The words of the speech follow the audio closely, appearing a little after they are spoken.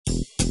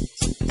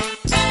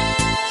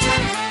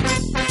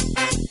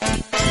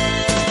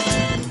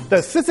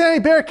The Cincinnati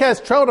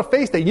Bearcats travel to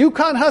face the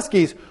UCONN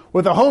Huskies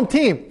with the home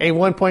team a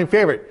 1-point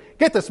favorite.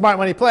 Get the Smart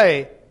Money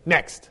Play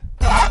next.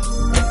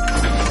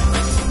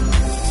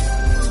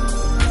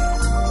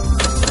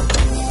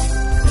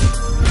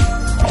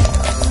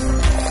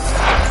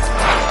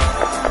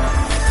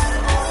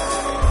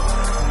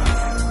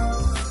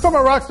 From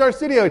our Rockstar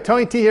Studio,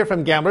 Tony T here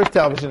from Gamblers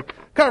Television,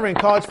 covering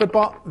college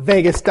football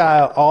Vegas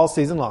style all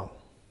season long.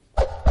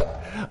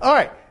 All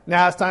right,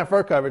 now it's time for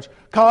our coverage.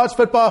 College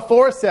football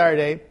for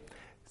Saturday.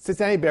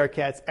 Cincinnati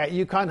Bearcats at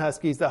UCONN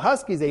Huskies. The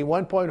Huskies, a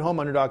 1-point home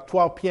underdog,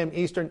 12 p.m.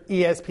 Eastern,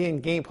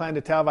 ESPN Gameplan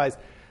to televise.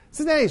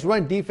 Cincinnati's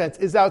run defense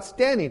is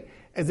outstanding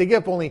as they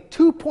give up only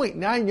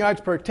 2.9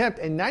 yards per attempt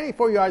and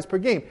 94 yards per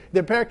game.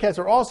 The Bearcats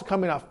are also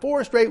coming off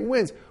 4 straight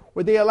wins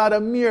where they allowed a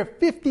mere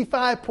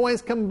 55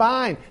 points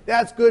combined.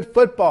 That's good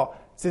football.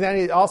 Cincinnati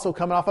is also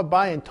coming off a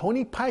bye, and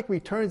Tony Pike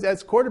returns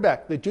as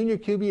quarterback. The junior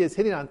QB is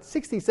hitting on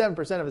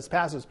 67% of his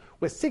passes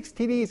with 6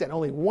 TDs and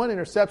only 1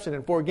 interception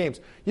in 4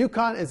 games.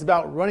 UConn is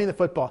about running the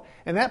football,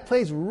 and that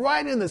plays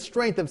right in the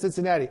strength of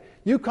Cincinnati.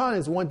 UConn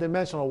is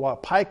one-dimensional, while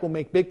Pike will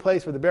make big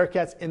plays for the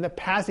Bearcats in the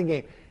passing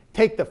game.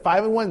 Take the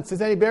 5-1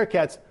 Cincinnati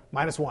Bearcats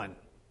 -1.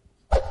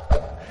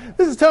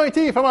 This is Tony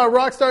T from our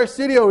Rockstar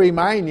Studio,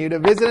 reminding you to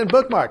visit and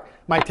bookmark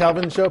my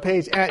television show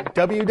page at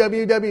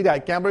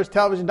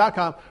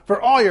www.gamblerstelevision.com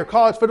for all your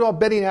college football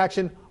betting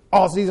action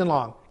all season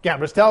long.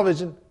 Gamblers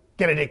Television,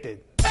 get addicted.